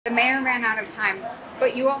The mayor ran out of time,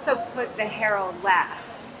 but you also put the Herald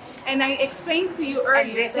last. And I explained to you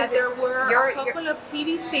earlier that there were a couple of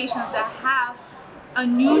TV stations that have a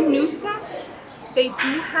new newscast. They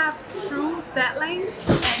do have true deadlines,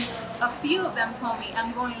 and a few of them told me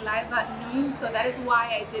I'm going live at noon, so that is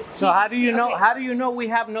why I did. So how do you know? Okay. How do you know we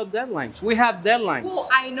have no deadlines? We have deadlines. Well,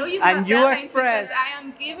 I know you have deadlines because I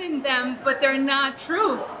am giving them, but they're not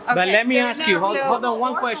true. Okay. But let me ask you. Hold on,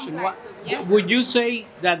 one question. Yes. Would you say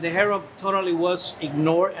that the Herald totally was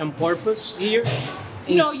ignored on purpose here?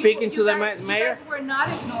 No, speaking to the mayor? You guys were not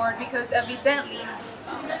ignored because evidently.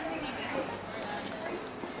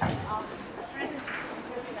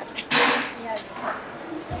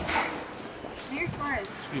 Mayor Suarez,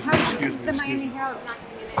 how the Miami Herald not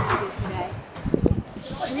getting an interview today?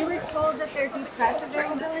 We were told that there'd be press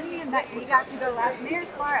availability and that you got to go last. Mayor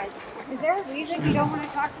Suarez, is there a reason you don't want to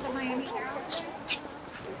talk to the Miami Herald?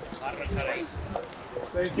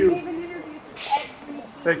 Thank you.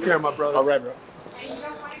 Take care, my brother. All right, bro.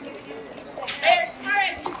 Mayor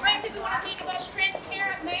Suarez, you claim to be one of the most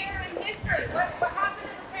transparent mayor in history. What happened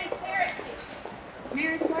to the transparency?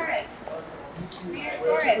 Mayor Suarez. Mayor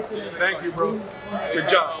Suarez. Thank you, bro. Good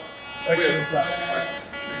job. Excellent job.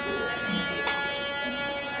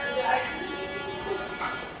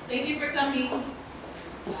 Thank you for coming.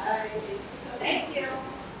 Thank you.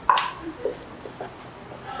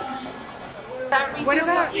 What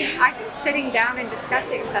about sitting down and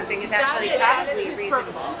discussing something is actually probably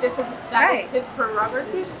reasonable? That is his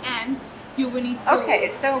prerogative, and you will need to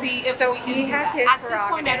see if he has his at prerogative. this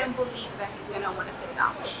point, I don't believe that he's going to want to sit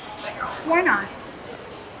down with the Herald. Why not?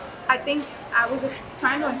 I think I was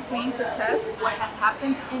trying to explain to Tess what has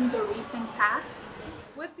happened in the recent past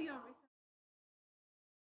with the